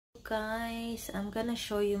guys, I'm gonna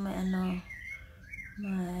show you my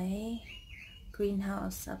my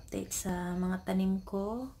greenhouse update sa mga tanim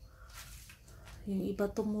ko. Yung iba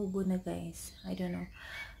tumubo na guys, I don't know.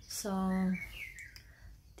 So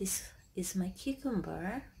this is my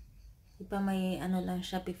cucumber. Iba may lang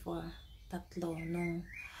siya before, tatlo nung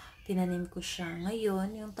tinanim ko siya.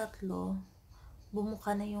 Ngayon yung tatlo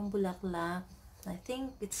bumuka na yung bulaklak. I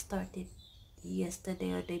think it started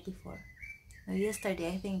yesterday or day before. No, yesterday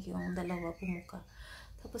I think yung dalawa bumuka.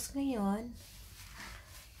 Tapos ngayon,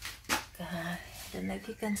 I don't know if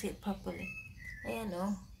you can see it properly. Ayan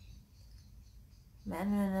o. May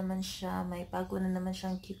ano na naman siya, may bago na naman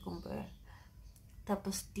siyang cucumber.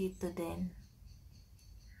 Tapos dito din.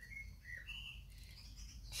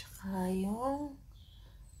 Tsaka yung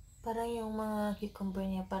parang yung mga cucumber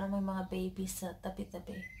niya, parang may mga babies sa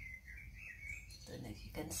tabi-tabi. Don't know if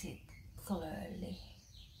you can see it clearly.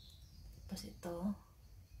 Tapos ito.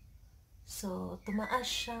 So, tumaas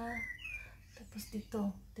siya. Tapos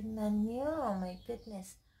dito, tingnan niyo. Oh my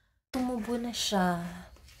goodness. Tumubo na siya.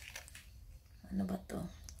 Ano ba to?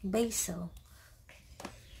 Basil.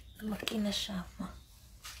 Lumaki na siya.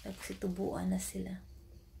 Tapos itubuan na sila.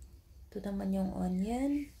 Ito naman yung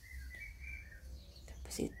onion.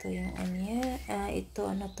 Tapos ito yung onion. Ito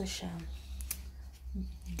ano to siya?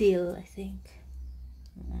 Dill, I think.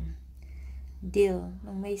 Dill.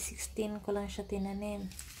 Nung May 16 ko lang siya tinanim.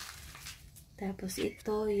 Tapos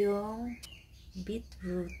ito yung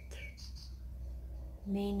beetroot.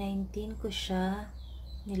 May 19 ko siya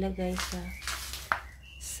nilagay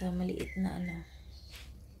sa maliit na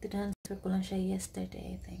Transfer ko lang siya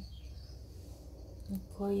yesterday, I think. Yung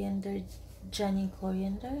coriander, Johnny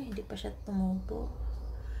coriander, hindi pa siya tumubo.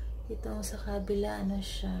 Itong sa kabila,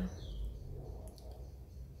 siya.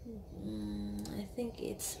 I think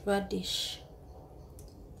it's radish.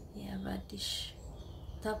 Yeah, radish.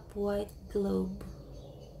 Top white globe.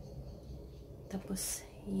 Tapos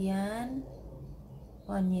yan,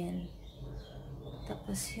 onion.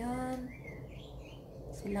 Tapos yan,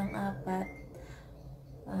 silang apat.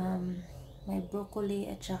 May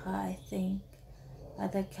broccoli at saka I think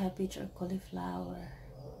other cabbage or cauliflower.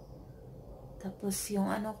 Tapos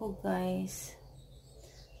yung ko guys,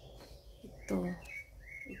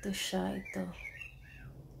 ito siya, ito.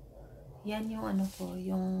 Yan yung ko,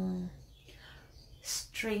 yung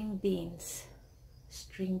string beans.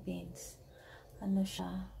 String beans. Ano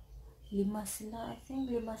siya? 5 sila. I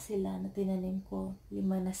think 5 sila na tinanim ko. 5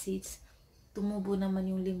 na seeds. Tumubo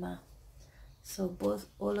naman yung 5. So,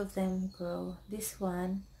 all of them grow. This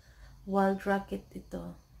one, wild rocket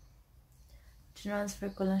ito.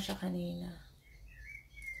 Transfer ko lang siya kanina.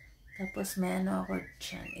 Tapos may ako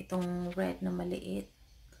dyan. Itong red na maliit.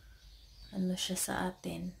 Ano siya sa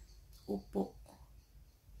atin? Upo.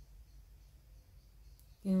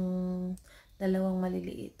 Yung dalawang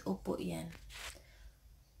maliliit. Upo yan.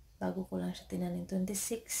 Bago ko lang siya tinanim.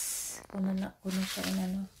 26. Kuno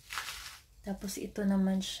siya Tapos ito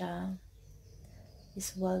naman siya.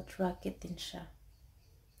 Is wild rocket din siya.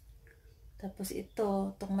 Tapos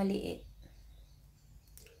itong maliit.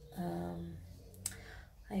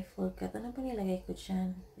 I forgot. Ano ba nilagay ko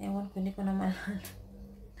dyan? Ewan ko, hindi ko na maalala.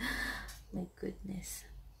 My goodness.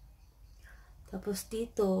 Tapos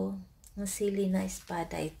dito, ang sili na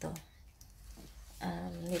espada ito.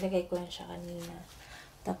 Nilagay ko lang siya kanina.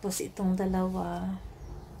 Tapos itong dalawa,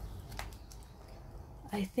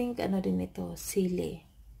 I think din ito, sili.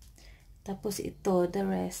 Tapos ito, the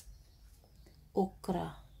rest,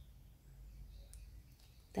 okra.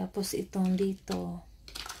 Tapos itong dito,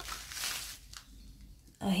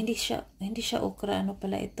 hindi siya okra, ano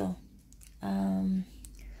pala ito?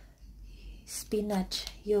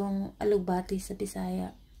 Spinach, yung alugbati sa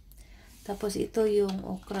Bisaya. Tapos ito yung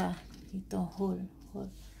okra, ito whole.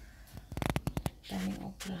 Daming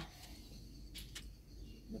okra.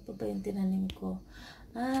 Ano pa ba yung tinanim ko?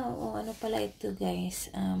 Oo, ano pala ito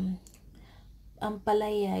guys?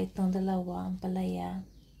 Ampalaya, itong dalawa, ampalaya.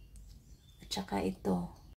 At saka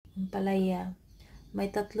ito, ampalaya.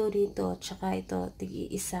 May 3 dito, at saka ito,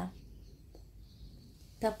 tig-iisa.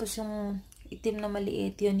 Tapos yung itim na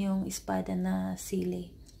maliit, yun yung espada na sili.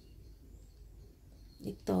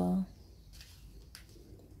 Ito,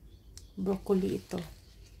 broccoli ito.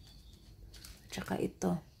 At saka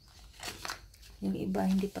ito. Yung iba,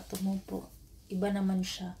 hindi pa tumubo. Iba naman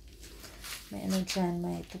siya. May dyan,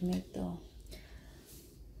 may tomato.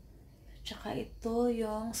 At saka ito,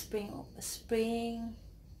 yung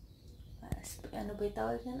ano ba yung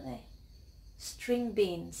tawag yan string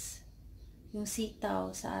beans. Yung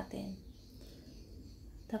sitaw sa atin.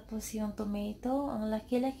 Tapos yung tomato, ang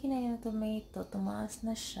laki-laki na yung tomato. Tumaas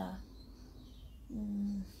na siya.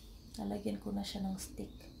 Lalagyan ko na siya ng stick.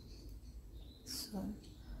 So,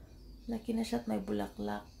 laki na siya at may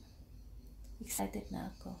bulaklak. Excited na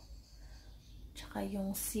ako. Tsaka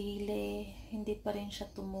yung sili, hindi pa rin siya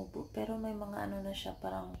tumubo. Pero may mga ano na siya,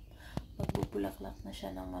 parang magbubulaklak na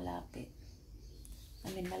siya ng malapit.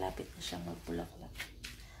 Malapit na siyang magbulaklak.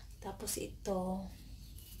 Tapos ito,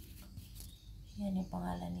 yan yung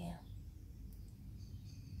pangalan niya.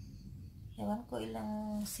 Ewan ko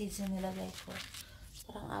ilang seeds nilagay ko.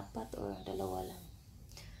 Parang 4 or 2 lang.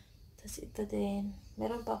 Tapos ito din.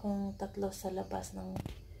 Meron pa akong 3 sa labas ng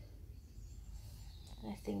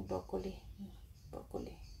I think broccoli.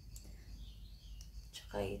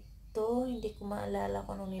 Tsaka ito, hindi ko maalala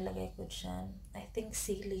kung anong nilagay ko dyan. I think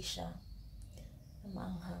sili siya.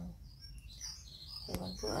 Maanghang.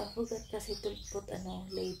 Ewan ko. I forgot kasi to put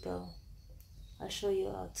label. I'll show you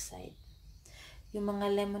outside. Yung mga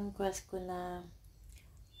lemongrass ko na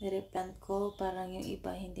nireplant ko, parang yung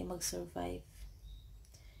iba hindi mag-survive.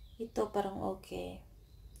 Ito parang okay.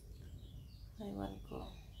 Ewan ko.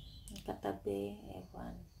 Yung katabi,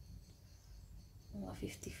 ewan. Mga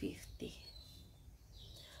 50-50.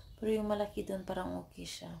 Pero yung malaki doon parang okay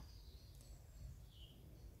siya.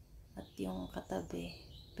 At yung katabi.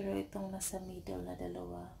 Pero itong nasa middle na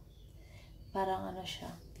dalawa, parang ano siya,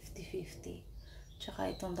 50-50. Tsaka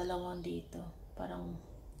itong dalawang dito, parang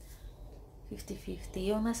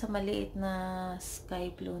 50-50. Yung nasa maliit na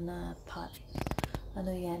sky blue na pot,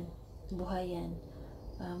 ano yan, buhay yan.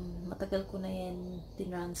 Matagal ko na yan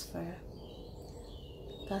tinransfer.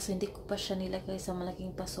 Kaso hindi ko pa siya nilagay sa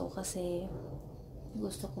malaking paso kasi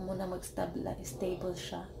gusto ko muna stable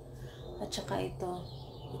siya. At saka ito,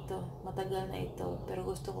 matagal na ito, pero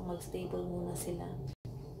gusto ko mag-stable muna sila.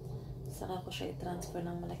 Saka ko siya i-transfer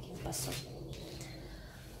ng malaking paso.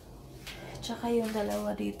 Tsaka yung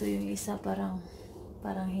dalawa dito, yung isa parang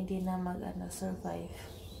hindi na survive.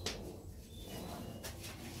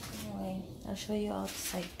 Okay, I'll show you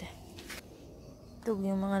outside. Ito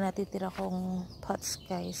yung mga natitira kong pots,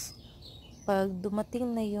 guys. Pag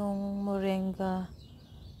dumating na yung moringa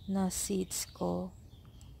na seeds ko,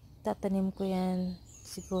 tatanim ko yan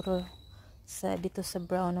siguro dito sa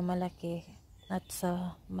brown na malaki at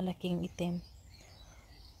sa malaking itim.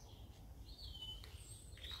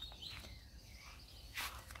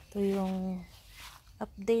 Ito yung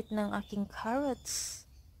update ng aking carrots.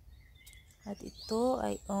 At ito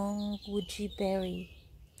ay ang goji berry.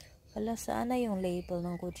 Wala, saan na yung label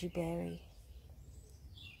ng goji berry?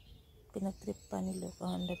 Pinagtrip pa ni Luke.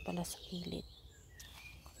 Ando pala sa kilid.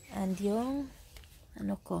 And yung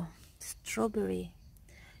strawberry.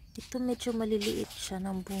 Ito medyo maliliit siya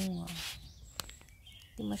ng bunga.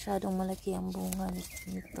 Hindi masyadong malaki ang bunga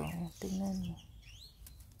nito. Tingnan mo.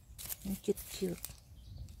 Ang cute.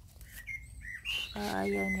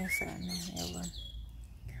 Ayaw niya sa ewan.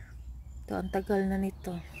 Ito, ang tagal na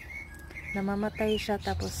nito. Namamatay siya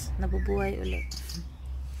tapos nabubuhay ulit.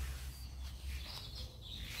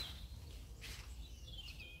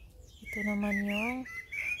 Ito naman yung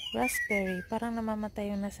raspberry. Parang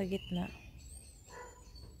namamatay yung nasa gitna.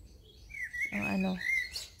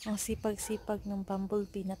 Ang sipag-sipag ng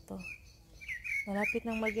bumblebee na to. Malapit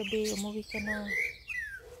ng magabi, umuwi ka na.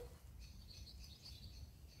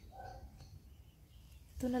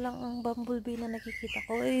 Ito na lang ang bumblebee na nakikita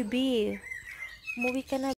ko. Hey, bee! Umuwi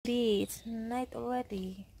ka na, bee. It's night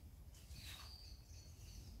already.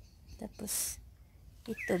 Tapos,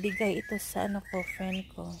 bigay ito sa friend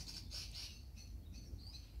ko.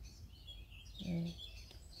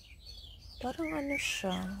 Parang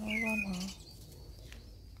siya. Ewan ha.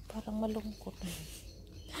 Parang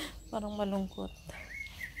malungkot.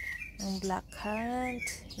 Yung blackcurrant,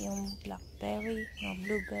 yung blackberry, yung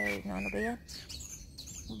blueberry, ano ba yan?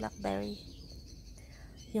 Blackberry.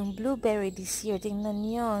 Yung blueberry this year, tingnan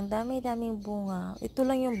nyo, ang dami-daming bunga. Ito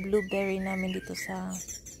lang yung blueberry namin dito sa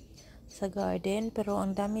garden, pero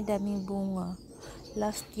ang dami-daming bunga.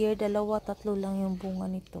 Last year, 2-3 lang yung bunga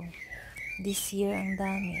nito. This year, ang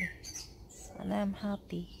dami. And I'm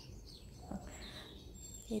happy.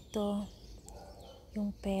 Ito,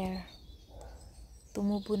 yung pear.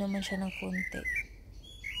 Tumubo naman siya ng konti.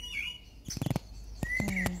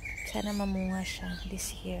 Sana mamunga siya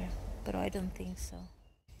this year. Pero I don't think so.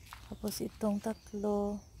 Tapos itong 3.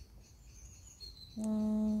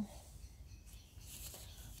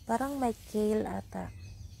 Parang may kale ata.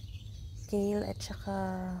 Kale at saka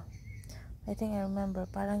I think I remember.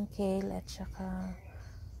 Parang kale at saka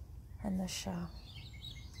siya.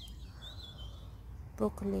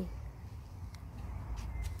 Broccoli.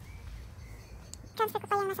 Transfer ko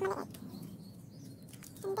pa yung nasa maliit.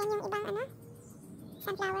 And then yung ibang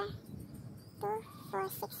sunflower. 2, 4,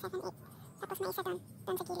 6, 7, 8. Tapos may isa doon.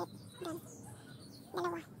 doon sa gilid. Doon.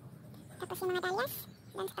 Dalawa. Tapos yung mga dahlias,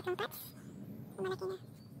 doon sa tatlong pots. Yung malaki na.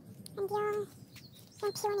 And yung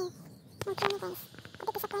peony. Yung peony guys. A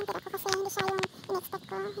bit disappointed ako kasi hindi siya yung in-expect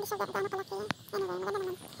ko. Hindi siya gano'n kalaki. Anyway, maganda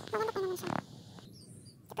naman. Maganda pa naman siya.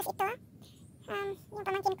 Tapos ito, yung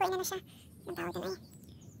pamangkin ko, inano siya. Ang tawag doon ay,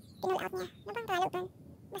 pinull out niya. Ano bang tawag doon?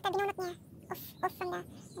 Basta binunot niya. Off from the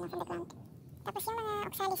ground. Tapos yung mga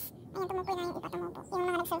oxalis, ayun, tumupo na yung iba, tumupo. Yung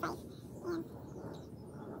mga nag-survive. Ayan.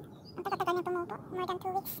 Ang tagal niya tumupo. More than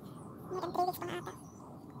 2 weeks. More than 3 weeks pa nga ata.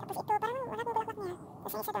 Tapos ito, parang wala pong bulaklak niya.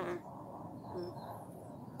 Kasi isa doon,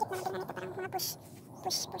 kit na natin ito, parang mga push,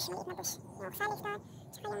 maliit na push. Yung oxalis doon,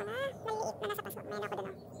 tsaka yung mga maliit na nasa paso. Mayroon ako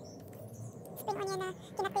doon, spring onion na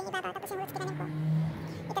kinat ko yung ibabaw, tapos yung roots tinanim ko.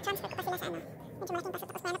 Ita-transfer ko pa sila sa ano, medyo malaking paso,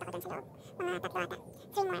 tapos mayroon ako doon sa loob. Mga 3 ata.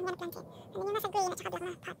 3 more, I'm gonna plant it. And then yung nasa green at saka black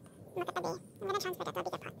na pot, magkatabi. I'm gonna transfer that to a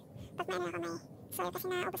bigger pot. Tapos mayroon ako may soil kasi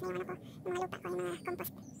naubos na yung ano ko, yung mga lupa ko, yung mga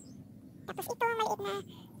compost. Tapos ito, maliit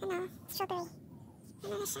na, strawberry.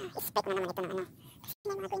 Ano na siya, i-spray ko na naman ito ng ano, kasi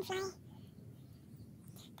may mga green fly.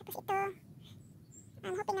 Tapos ito,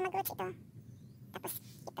 I'm hoping na mag-roots ito. Tapos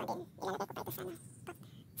ito din, ilalagay ko pa ito sa ano, pot.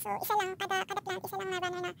 So, isa lang, kada plant, isa lang na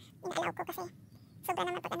runner na ina-allow ko kasi sobra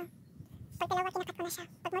naman pag pag dalawa kinakat ko na siya,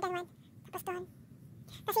 pag more than 1, tapos doon.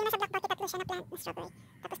 Kasi yung nasa black bucket, 3 siya na plant na strawberry.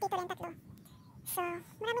 Tapos dito rin 3. So,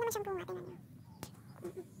 marami naman siyang bunga, tingnan nyo.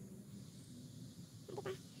 Diba?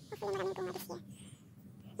 Hopefully maraming bunga this year.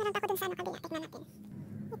 Meron pa ako dun sa kabila, tignan natin.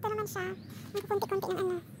 Ito naman siya, nagkukunti-kunti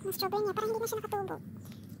ng strawberry niya, parang hindi na siya nakatubo.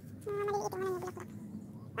 Maliliit yung bulaklak.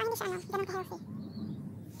 Parang hindi siya ganun ka-healthy.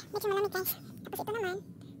 Medyo malamig guys. Tapos ito naman,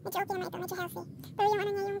 medyo okay naman ito, medyo healthy. Pero yung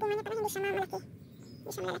niya, yung bunga niya parang hindi siya malaki. Hindi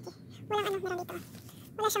siya malalaki. Walang meron dito.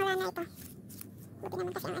 Wala siyang rana ito. Buti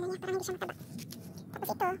naman kasi ang niya, parang hindi siya mataba. Tapos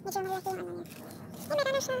ito, medyo malaki yung niya. May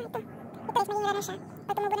rana siya, ito. Ito is maging rana siya.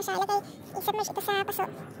 Pag tumubo na siya, i-submerge ito sa paso.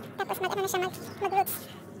 Tapos na siya mag-roots.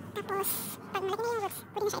 Tapos, pag malaki na yung roots,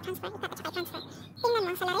 pwede na siya i-transfer. I-transfer. Tingnan mo,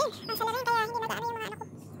 ang salarin. Ang salarin, kaya hindi nag-ano yung mga ano ko.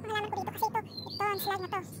 Mga laman ko dito. Kasi ito, ang slide na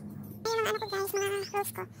to. Ayun mga ano ko guys, mga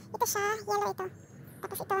rose ko. Ito siya, yellow ito.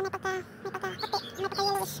 Tapos ito, may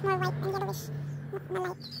pagka-yellowish, more white and yellowish na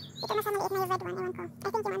light. Ito mas maliit na yung red one, ewan ko. I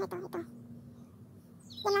think yung ano ito.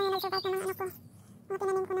 Yan lang yung nag-survive ng mga ano ko. Mga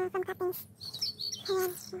tinanim ko na from cuttings.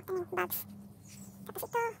 Ayan, mga tanim, bugs. Tapos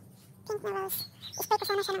ito, pink na rose. I-spray ko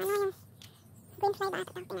sana siya ng ano, yung green fly ba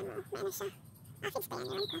ata. Tingnan mo, may ano siya. Aphids pa yan,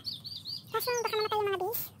 ewan ko. Kaso baka mamatay yung mga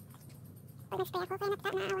bees. Pag nag-spray ako, kaya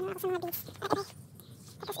naawan na ako sa mga bees.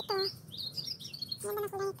 Tapos ito, ganda na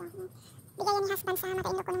kulay ito. Bigay yan ni husband sa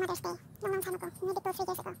mother-in-law ko ng Mother's Day. Nung sa ano ko, maybe 2-3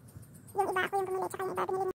 years ago. Yung iba ako yung bumili, tsaka yung iba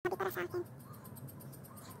binili ng hubby para sa akin.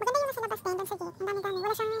 Maganda yung nasa labas din, doon sa gate. Ang dami-dami.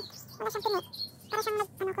 Wala siyang pinit. Para siyang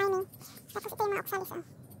climbing. Tapos ito yung mga oxalis,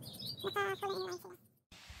 naka-fully in line sila.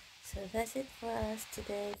 So that's it for us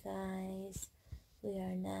today, guys. We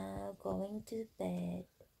are now going to bed.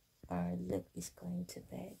 Or Luke is going to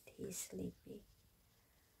bed. He's sleepy.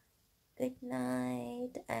 Good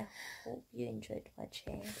night. I hope you enjoyed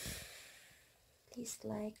watching. Please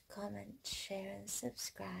like, comment, share, and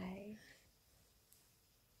subscribe.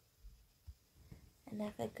 And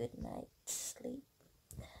have a good night's sleep.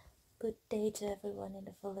 Good day to everyone in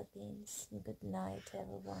the Philippines. And good night to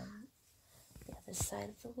everyone on the other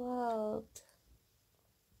side of the world.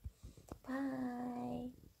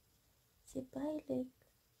 Bye. Say bye, Luke.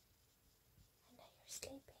 I know you're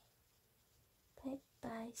sleeping.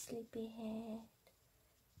 Bye-bye, sleepyhead.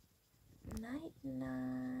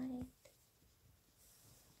 Night-night.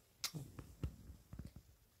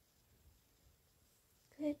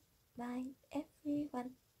 Good night,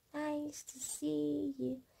 everyone. Nice to see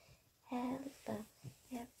you. Hello,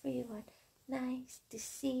 everyone. Nice to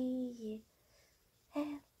see you.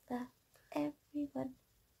 Hello, everyone.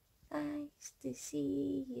 Nice to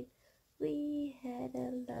see you. We had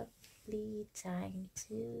a lovely time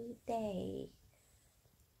today.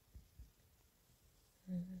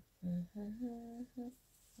 Na na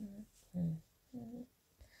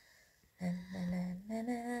na na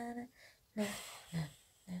na na na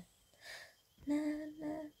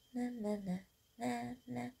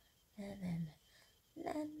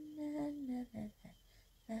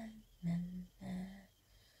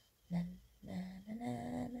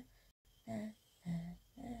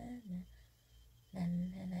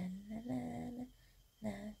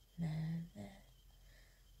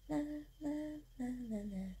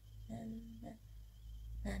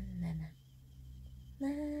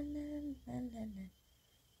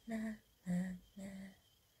na na.